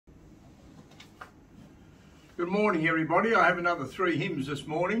Good morning, everybody. I have another 3 hymns this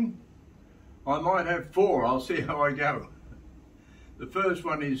morning. I might have 4. I'll see how I go. The first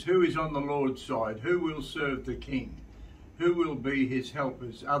one is, who is on the Lord's side? Who will serve the King? Who will be his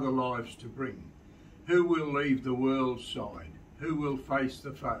helpers, other lives to bring? Who will leave the world's side? Who will face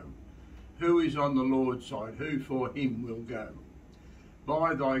the foe? Who is on the Lord's side? Who for him will go?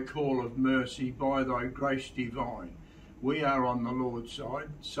 By thy call of mercy, by thy grace divine, we are on the Lord's side.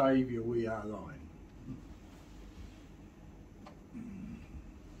 Saviour, we are thine.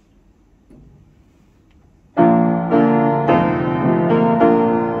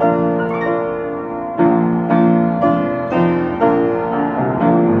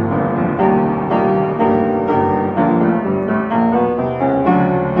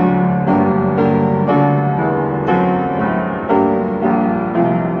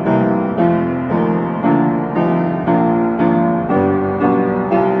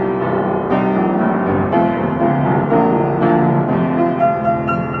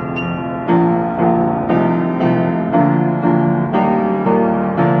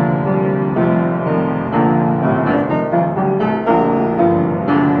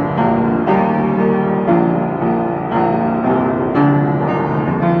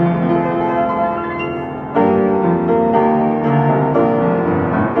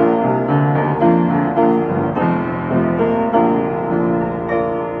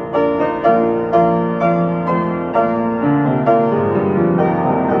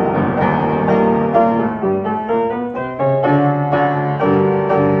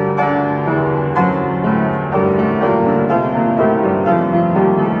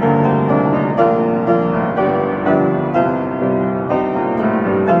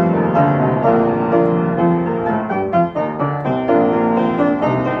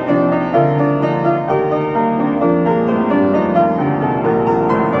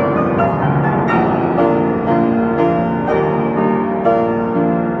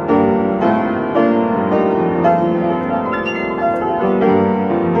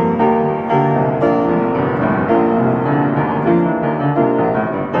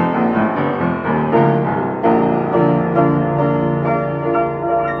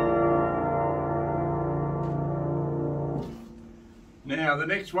 Now, the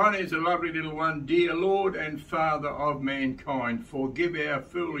next one is a lovely little one. Dear Lord and Father of mankind, forgive our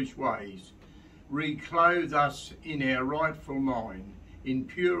foolish ways. Reclothe us in our rightful mind. In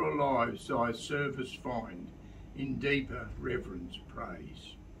purer lives thy service find. In deeper reverence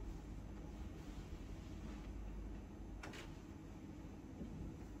praise.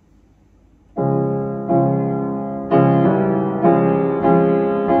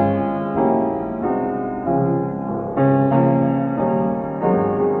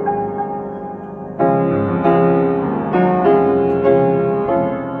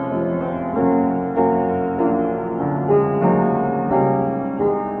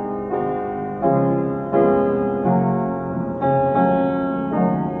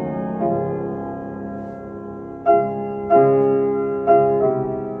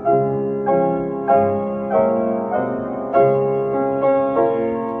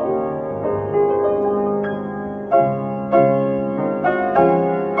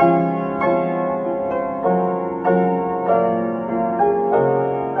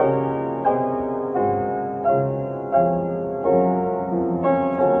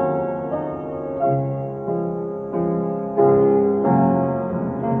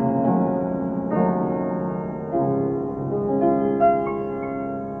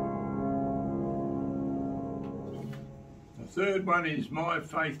 The third one is, my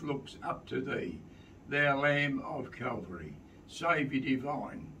faith looks up to thee, thou Lamb of Calvary, Saviour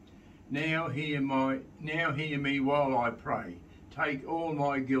divine. Now hear me while I pray, take all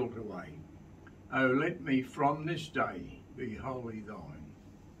my guilt away. Oh, let me from this day be wholly thine.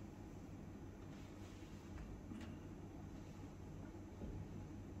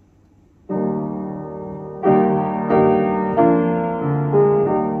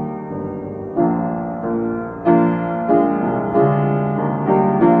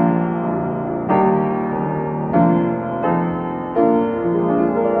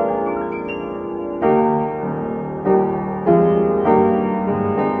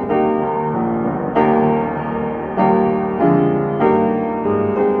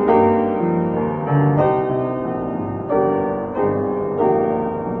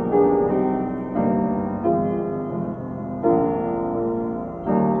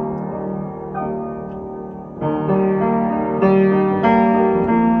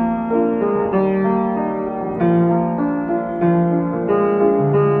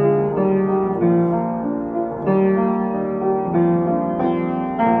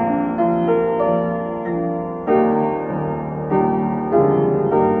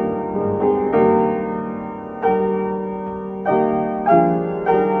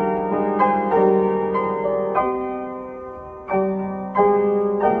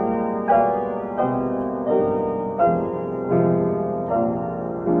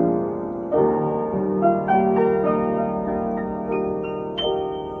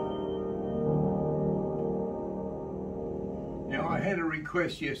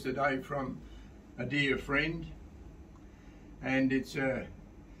 request yesterday from a dear friend, and it's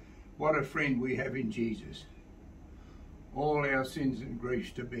what a friend we have in Jesus. All our sins and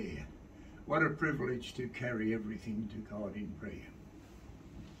griefs to bear. What a privilege to carry everything to God in prayer.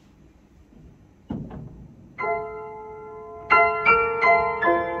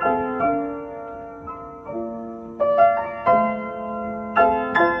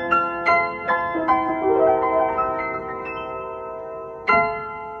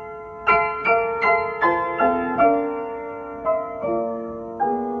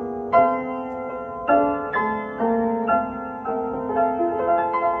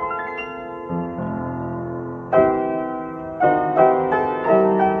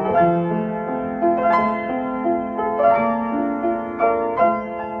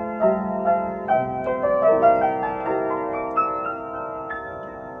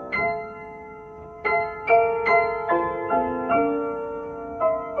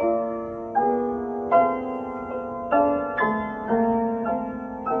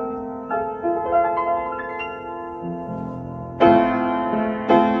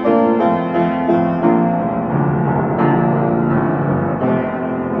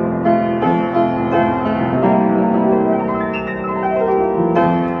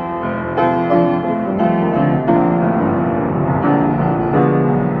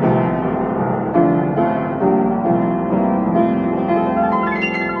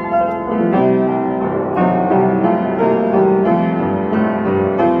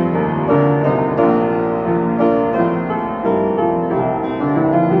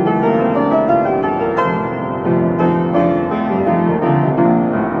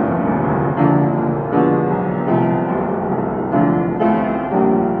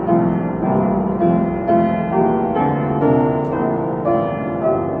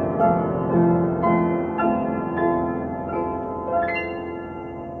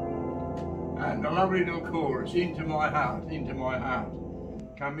 And a lovely little chorus, into my heart, into my heart.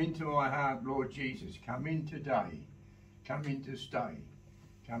 Come into my heart, Lord Jesus. Come in today. Come in to stay.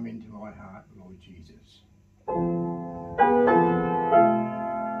 Come into my heart, Lord Jesus.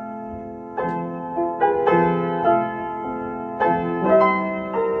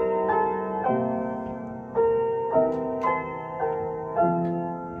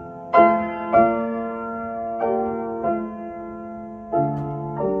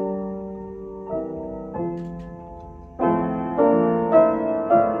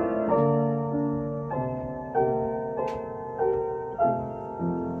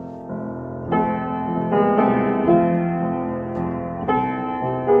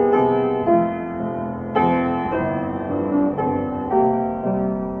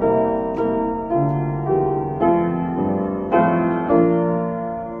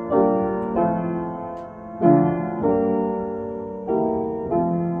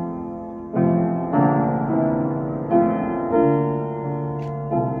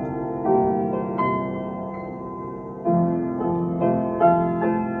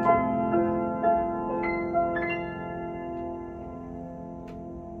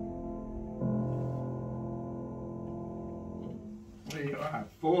 There you are,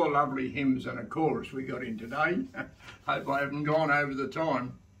 4 lovely hymns and a chorus we got in today. Hope I haven't gone over the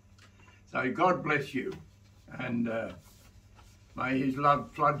time. So God bless you, and may his love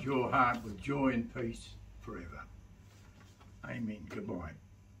flood your heart with joy and peace forever. Amen. Goodbye.